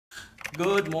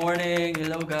Good morning.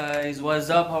 Hello guys. What's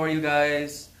up? How are you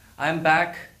guys? I'm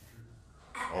back.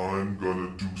 I'm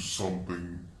gonna do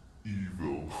something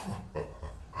evil.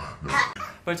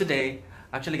 For today,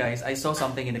 actually guys, I saw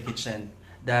something in the kitchen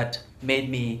that made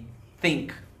me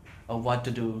think of what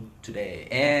to do today.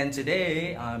 And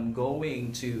today I'm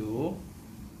going to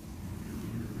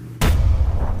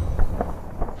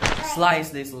slice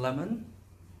this lemon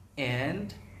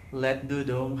and let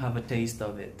Dudong have a taste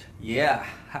of it. Yeah.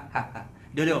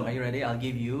 Dudong, are you ready? I'll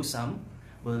give you some.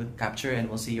 We'll capture and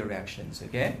we'll see your reactions,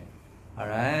 okay?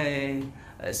 Alright,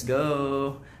 let's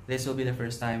go. This will be the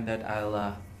first time that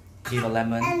I'll give a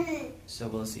lemon. So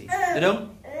we'll see. Dudong?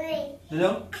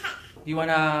 Dudong? Do you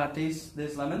wanna taste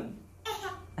this lemon?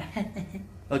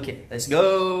 Okay, let's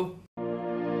go.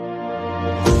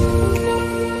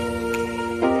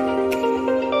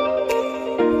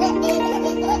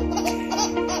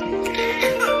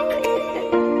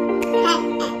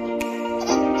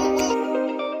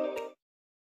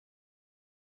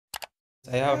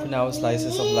 I have now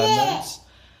slices of lemons.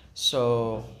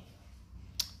 So,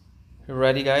 you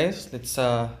ready guys? Let's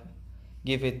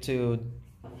give it to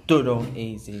Dudong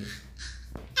easy.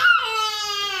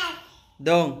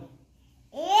 Dong.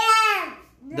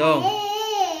 Dong.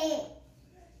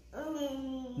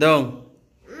 Dong.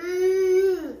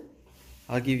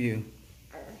 I'll give you.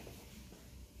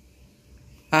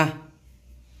 Ah.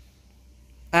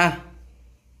 Ah.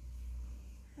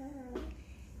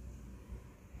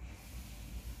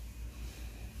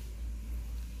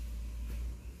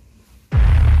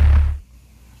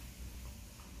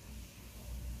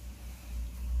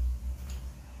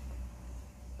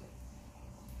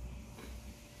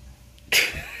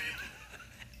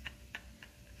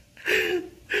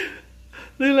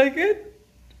 Do you like it?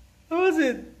 How was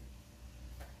it?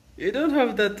 You don't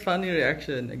have that funny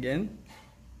reaction again.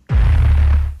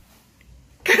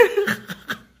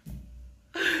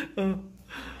 Oh.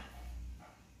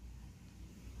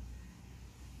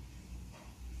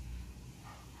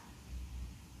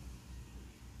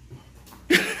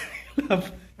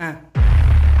 Love. Ah.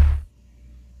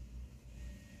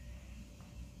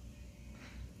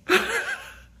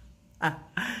 Ah.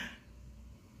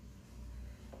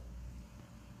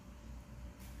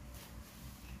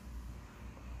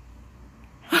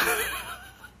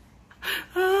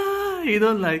 You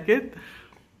don't like it?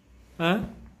 Huh?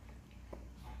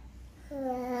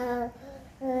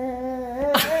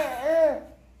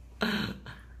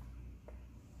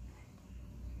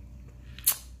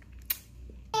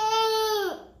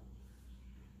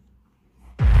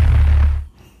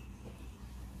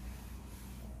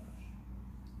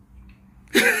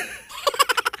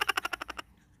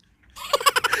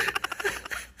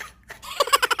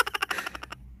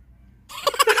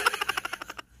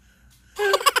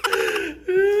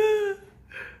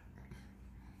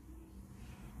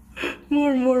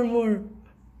 More.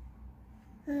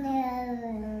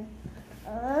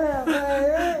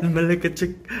 I'm a like a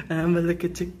chick.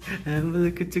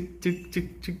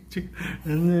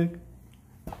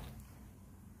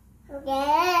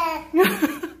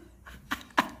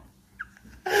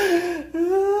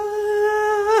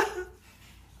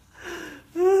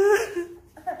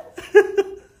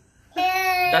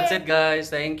 That's it guys.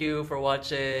 Thank you for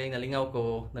watching. Nalingaw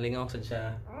ko sa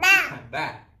siya.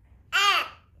 Ba.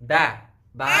 Da.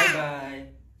 Bye bye.